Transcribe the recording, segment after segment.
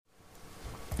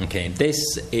Okay,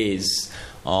 this is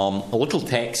a little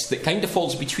text that kind of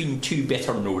falls between two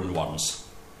better-known ones.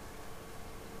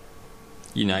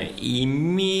 You know,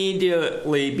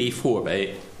 immediately before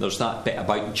it, there's that bit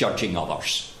about judging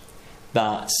others.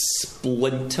 That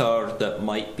splinter that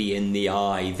might be in the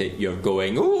eye that you're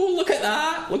going, oh, look at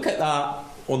that.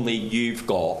 Only you've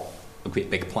got a great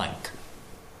big plank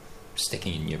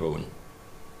sticking in your own.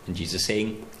 And Jesus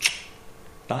saying,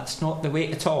 that's not the way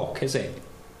to talk, is it?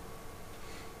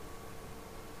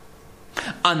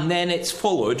 And then it's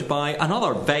followed by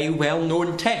another very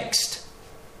well-known text.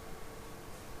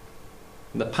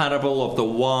 The parable of the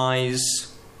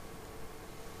wise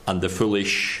and the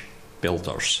foolish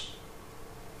builders.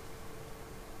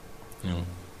 You know,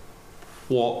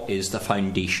 what is the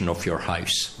foundation of your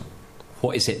house?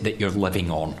 What is it that you're living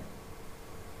on?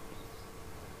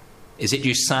 Is it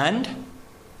just sand?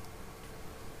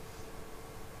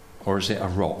 Or is it a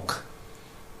rock?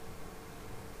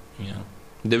 You know,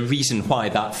 the reason why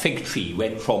that fig tree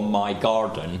went from my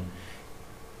garden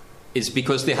is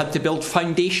because they had to build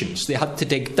foundations. They had to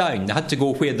dig down. They had to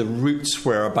go where the roots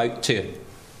were about to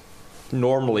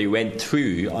normally went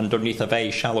through underneath a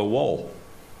very shallow wall.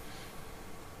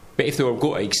 But if they were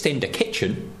going to extend a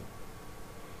kitchen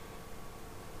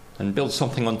and build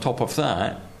something on top of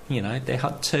that, you know, they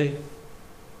had to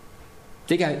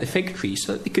dig out the fig tree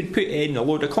so that they could put in a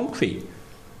load of concrete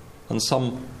and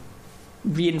some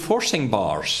reinforcing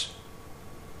bars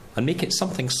and make it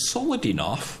something solid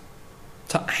enough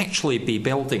to actually be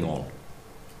building on.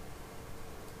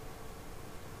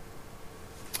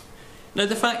 Now,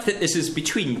 the fact that this is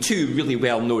between two really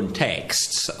well-known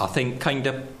texts, I think, kind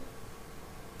of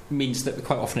means that we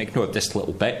quite often ignore this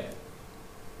little bit,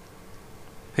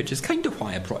 which is kind of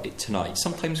why I brought it tonight.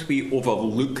 Sometimes we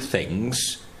overlook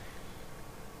things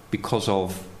because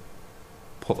of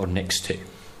what they're next to.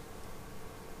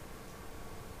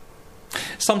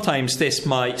 Sometimes this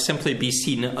might simply be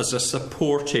seen as a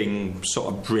supporting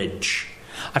sort of bridge,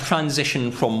 a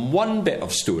transition from one bit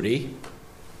of story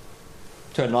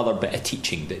to another bit of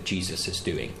teaching that Jesus is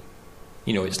doing.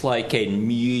 You know, it's like in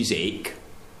music,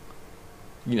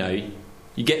 you know,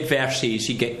 you get verses,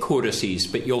 you get choruses,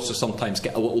 but you also sometimes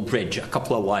get a little bridge, a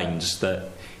couple of lines that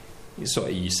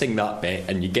you sing that bit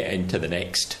and you get into the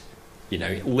next. You know,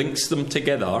 it links them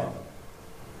together,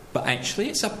 but actually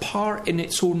it's a part in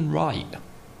its own right.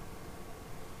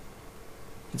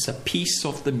 It's a piece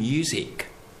of the music.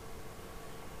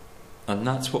 And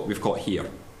that's what we've got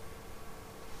here.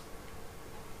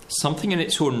 Something in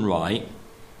its own right,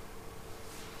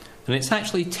 and it's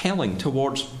actually telling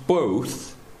towards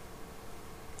both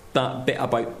that bit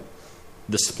about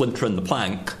the splinter and the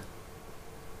plank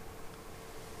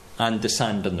and the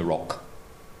sand and the rock.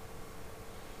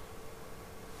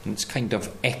 And it's kind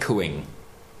of echoing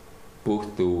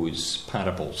both those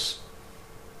parables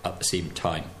at the same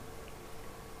time.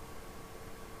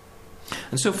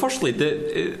 And so firstly,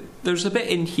 there's a bit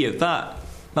in here that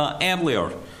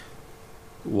earlier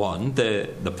one,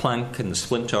 the plank and the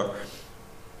splinter,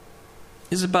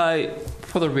 is about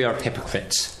whether we are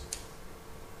hypocrites.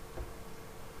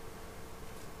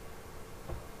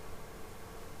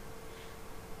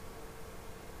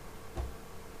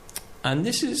 And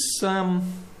this is, no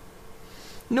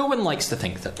one likes to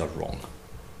think that they're wrong.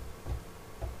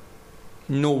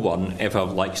 No one ever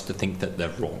likes to think that they're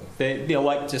wrong. They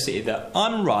like to say that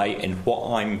I'm right in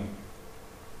what I'm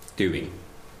doing.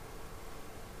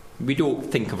 We don't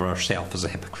think of ourselves as a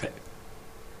hypocrite.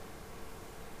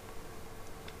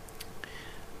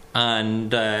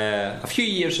 And a few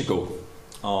years ago,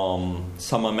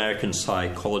 some American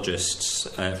psychologists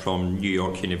from New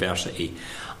York University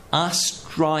asked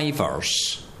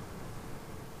drivers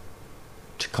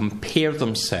to compare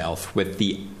themselves with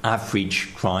the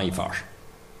average driver.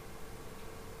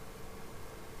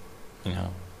 You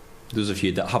know, those of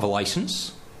you that have a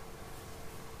license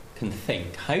can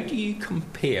think, how do you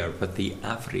compare with the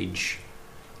average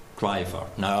driver?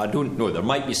 Now, I don't know, there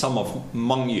might be some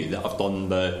among you that have done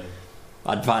the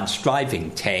advanced driving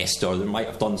test, or they might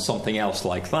have done something else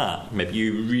like that. Maybe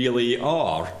you really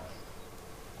are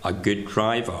a good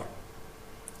driver.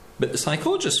 But the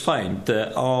psychologists found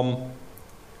that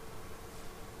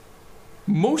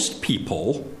most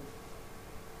people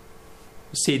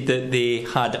said that they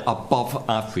had above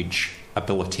average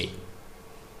ability.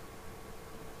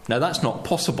 Now, that's not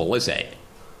possible, is it?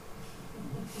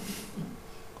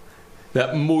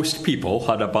 That most people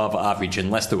had above average,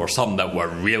 unless there were some that were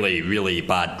really, really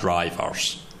bad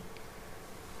drivers.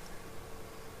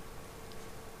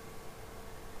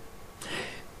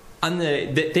 And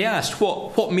they asked,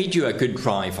 what made you a good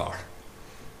driver?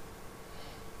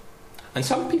 And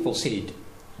some people said,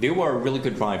 They were a really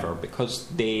good driver because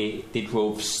they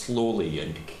drove slowly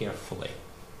and carefully.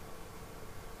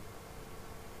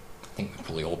 I think we've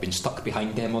probably all been stuck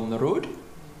behind them on the road.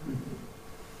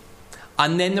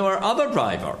 And then there were other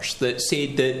drivers that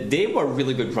said that they were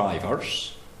really good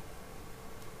drivers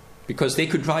because they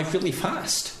could drive really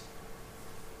fast.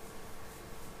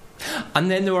 And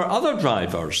then there were other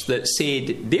drivers that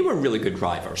said they were really good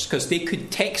drivers because they could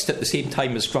text at the same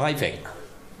time as driving.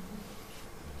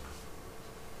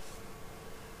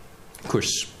 Of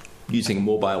course, using a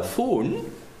mobile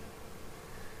phone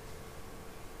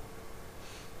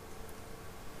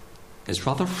is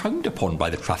rather frowned upon by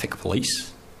the traffic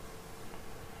police.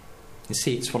 They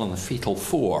say it's one of the fatal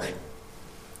 4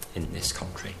 in this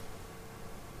country.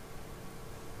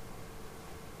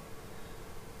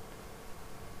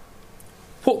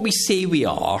 What we say we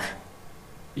are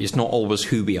is not always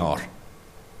who we are.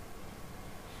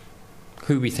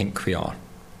 Who we think we are.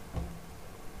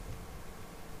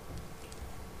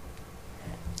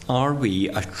 Are we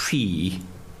a tree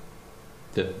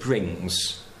that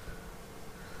brings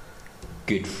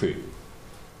good fruit?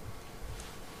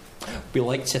 We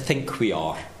like to think we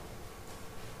are.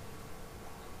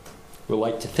 We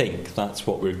like to think that's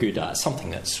what we're good at.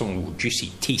 Something that's so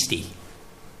juicy, tasty.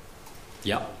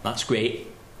 Yeah, that's great.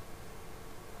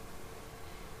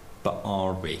 But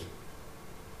are we?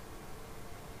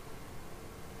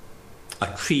 A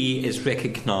tree is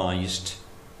recognised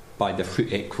by the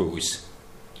fruit it grows.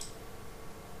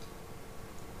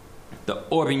 The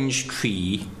orange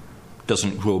tree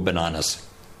doesn't grow bananas.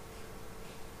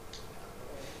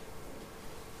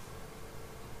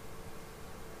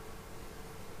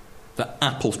 The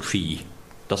apple tree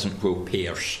doesn't grow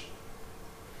pears.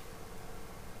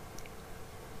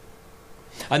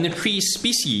 And the tree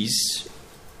species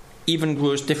even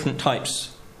grows different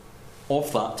types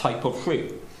of that type of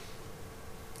fruit.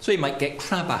 So you might get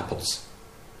crab apples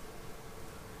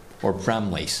or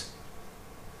bramleys,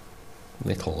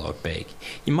 little or big.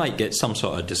 You might get some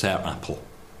sort of dessert apple.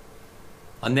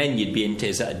 And then you'd be into,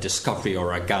 is it a Discovery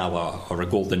or a Gala or a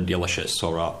Golden Delicious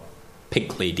or a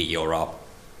Pink Lady or a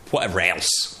whatever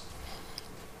else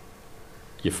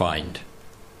you find.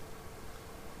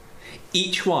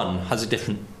 Each one has a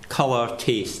different colour,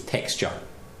 taste, texture.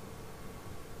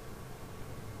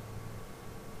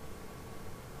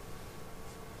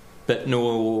 But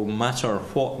no matter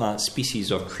what that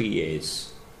species of tree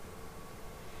is,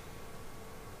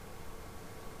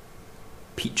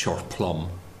 peach or plum,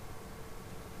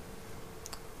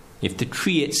 if the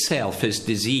tree itself is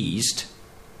diseased,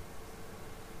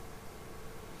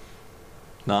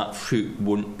 that fruit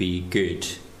won't be good,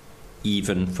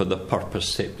 even for the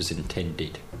purpose it was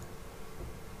intended.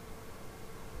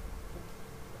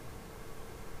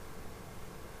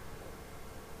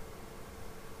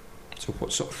 So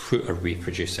what sort of fruit are we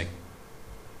producing?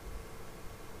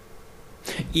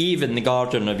 Eve in the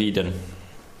Garden of Eden,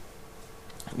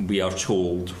 we are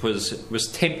told,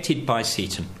 was tempted by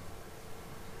Satan.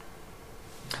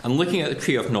 And looking at the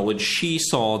tree of knowledge, she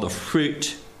saw the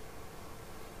fruit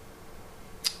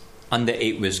and that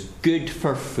it was good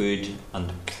for food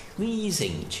and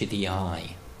pleasing to the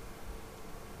eye.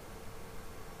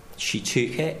 She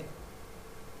took it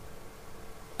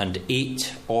and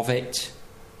ate of it,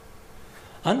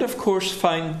 and of course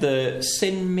found the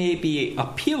sin may be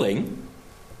appealing,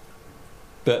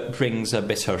 but brings a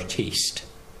bitter taste.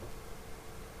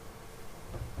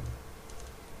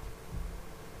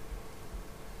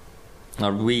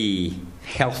 Are we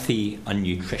healthy and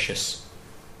nutritious?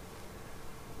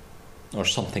 Or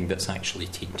something that's actually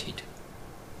tainted?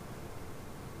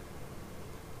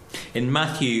 In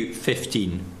Matthew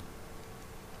 15,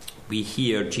 we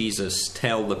hear Jesus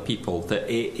tell the people that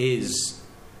it is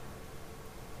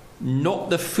not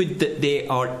the food that they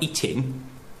are eating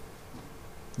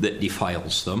that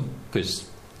defiles them, because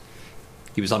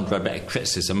he was under a bit of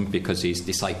criticism because his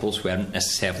disciples weren't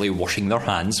necessarily washing their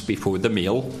hands before the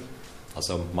meal,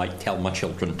 as I might tell my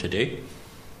children to do.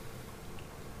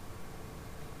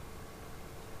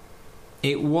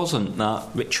 It wasn't that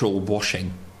ritual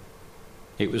washing.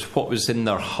 It was what was in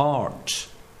their heart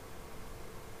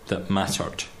that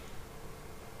mattered.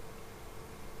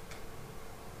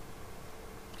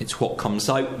 It's what comes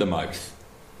out the mouth.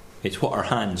 It's what our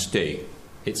hands do.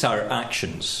 It's our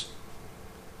actions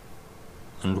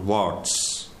and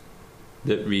words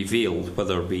that reveal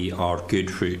whether we are good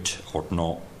fruit or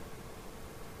not.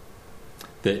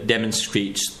 That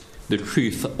demonstrates the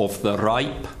truth of the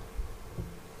ripe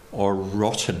or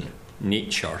rotten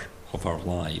nature of our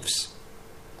lives.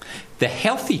 The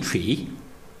healthy tree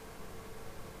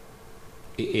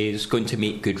is going to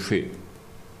make good fruit.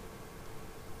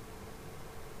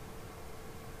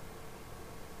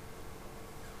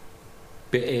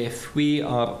 But if we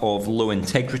are of low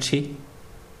integrity,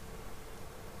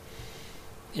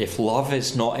 if love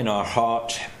is not in our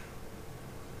heart,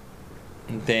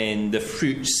 then the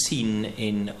fruit seen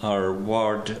in our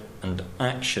word and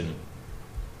action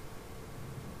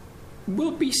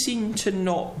will be seen to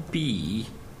not be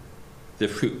the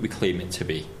fruit we claim it to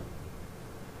be.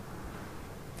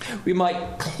 We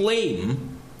might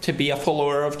claim to be a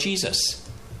follower of Jesus.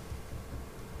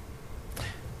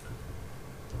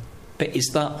 But is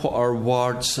that what our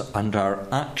words and our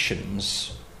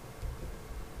actions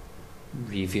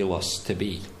reveal us to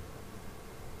be?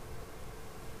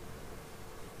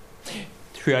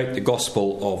 Throughout the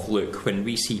Gospel of Luke, when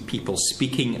we see people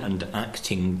speaking and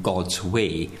acting God's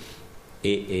way,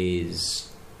 it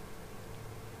is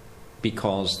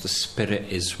because the Spirit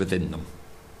is within them.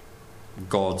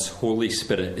 God's Holy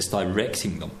Spirit is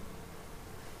directing them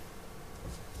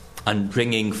and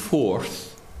bringing forth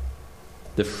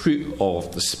the fruit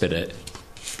of the Spirit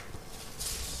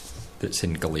that's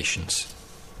in Galatians.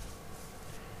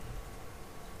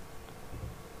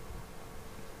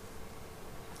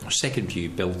 Our second view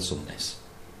builds on this.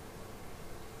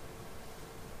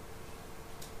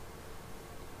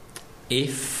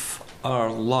 If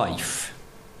our life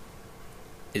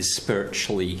is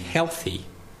spiritually healthy,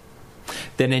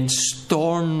 then in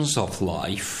storms of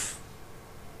life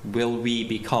will we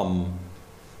become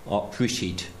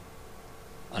uprooted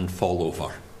and fall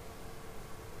over.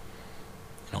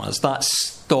 As that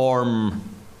storm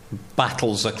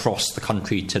battles across the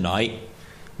country tonight,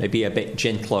 maybe a bit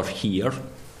gentler here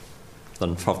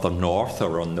than further north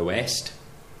or on the west.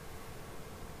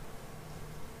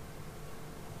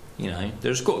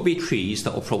 There's got to be trees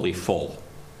that will probably fall.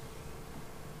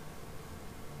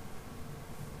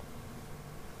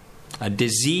 A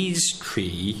diseased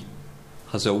tree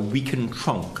has a weakened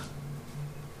trunk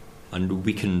and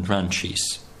weakened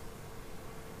branches.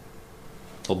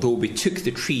 Although we took the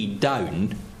tree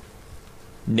down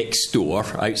next door,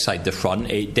 outside the front,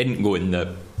 it didn't go in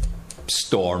the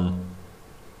storm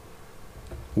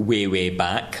way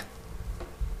back,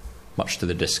 much to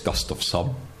the disgust of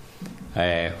some.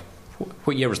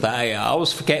 What year was that? I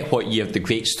always forget what year the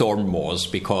Great Storm was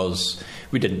because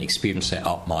we didn't experience it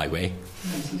up my way.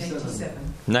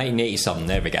 1987,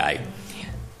 there we go.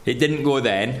 It didn't go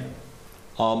then,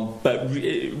 but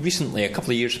recently, a couple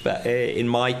of years back, in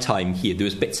my time here, there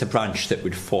was bits of branch that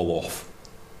would fall off.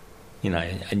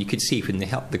 And you could see when they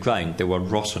hit the ground, they were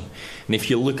rotten. And if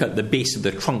you look at the base of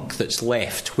the trunk that's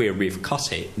left where we've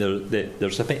cut it,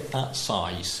 there's a bit that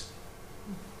size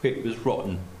where it was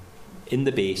rotten in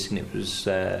the base, and it was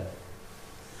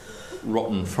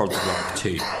rotten further up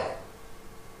too.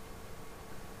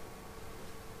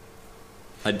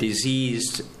 A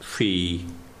diseased tree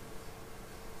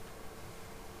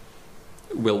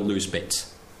will lose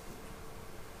bits.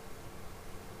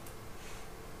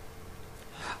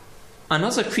 And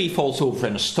as a tree falls over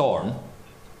in a storm,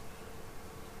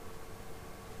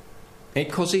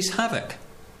 it causes havoc.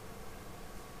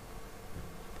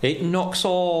 It knocks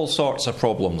all sorts of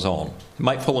problems on. It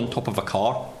might fall on top of a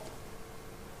car,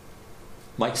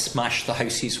 might smash the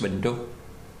house's window,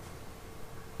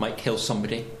 might kill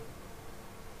somebody.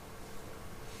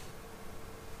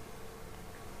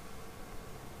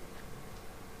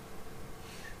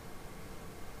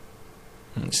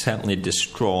 And certainly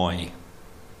destroy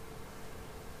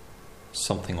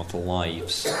something of the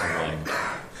lives around.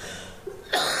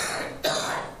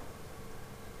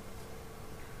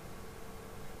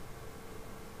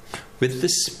 With the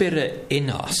Spirit in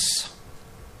us,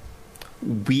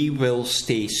 we will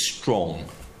stay strong.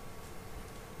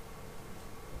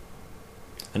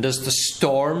 And as the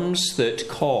storms that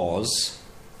cause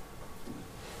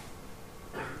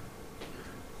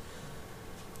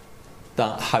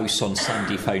that house on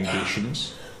sandy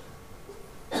foundations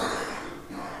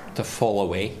to fall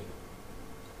away,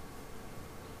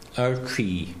 our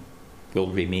tree will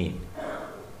remain.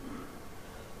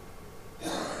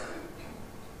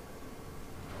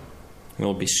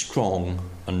 We'll be strong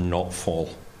and not fall.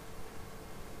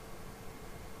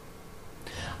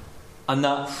 And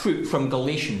that fruit from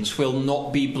Galatians will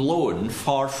not be blown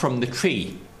far from the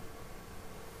tree.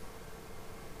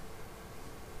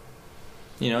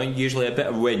 Usually a bit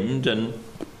of wind and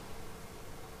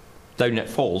down it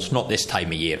falls. Not this time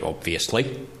of year,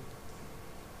 obviously,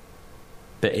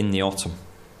 but in the autumn.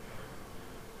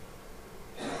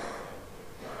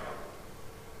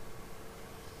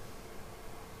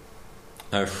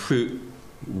 Our fruit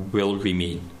will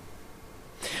remain.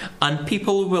 And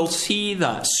people will see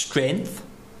that strength,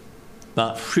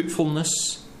 that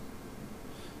fruitfulness,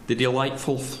 the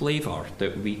delightful flavour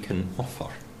that we can offer.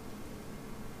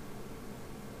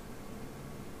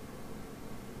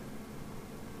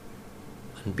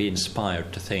 and be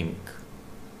inspired to think,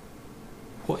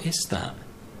 what is that?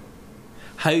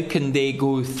 How can they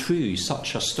go through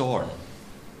such a storm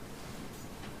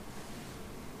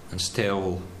and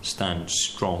still stand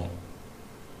strong?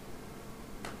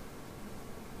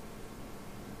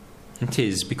 It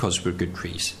is because we're good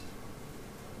trees.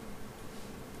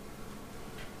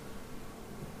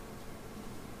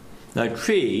 Now,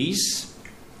 trees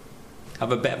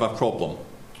have a bit of a problem.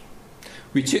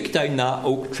 We took down that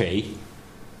oak tree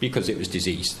because it was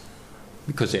diseased,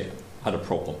 because it had a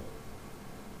problem.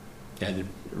 It had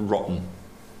rotten.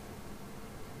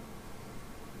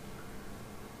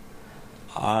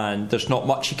 And there's not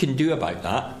much you can do about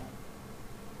that.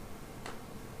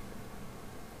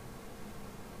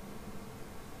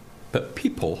 But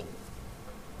people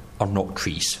are not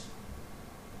trees.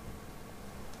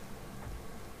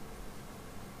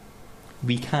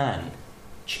 We can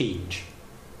change.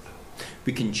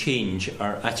 We can change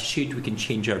our attitude, we can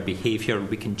change our behaviour,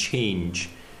 we can change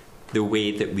the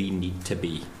way that we need to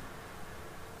be.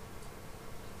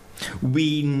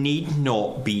 We need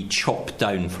not be chopped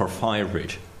down for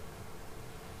firewood.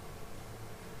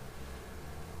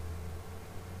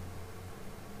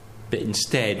 But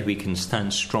instead we can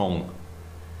stand strong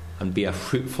and be a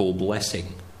fruitful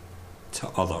blessing to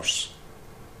others.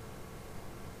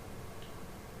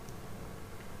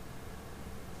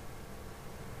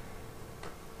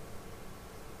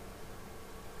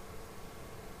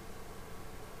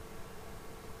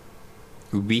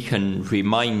 We can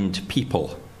remind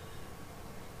people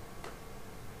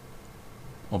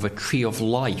of a tree of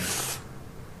life.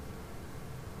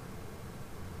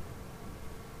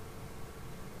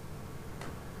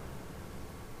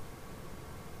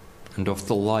 And of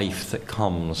the life that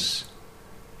comes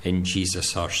in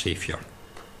Jesus our Saviour.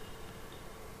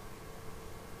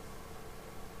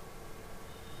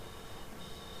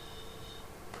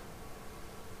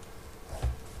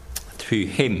 Through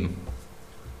him,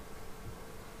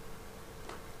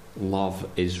 love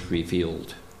is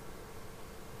revealed.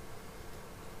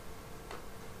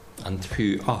 And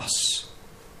through us,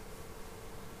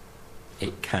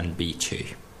 it can be too.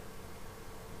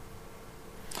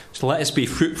 So let us be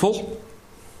fruitful.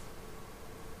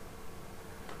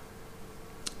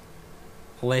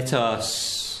 Let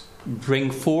us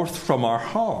bring forth from our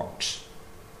hearts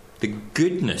the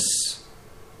goodness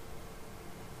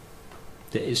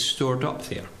that is stored up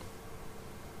there.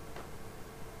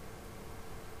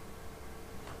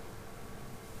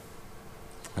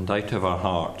 And out of our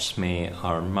hearts may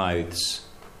our mouths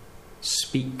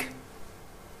speak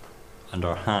and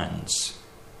our hands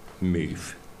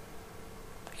move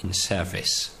in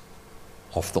service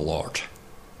of the Lord.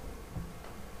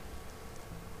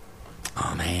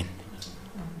 Amen.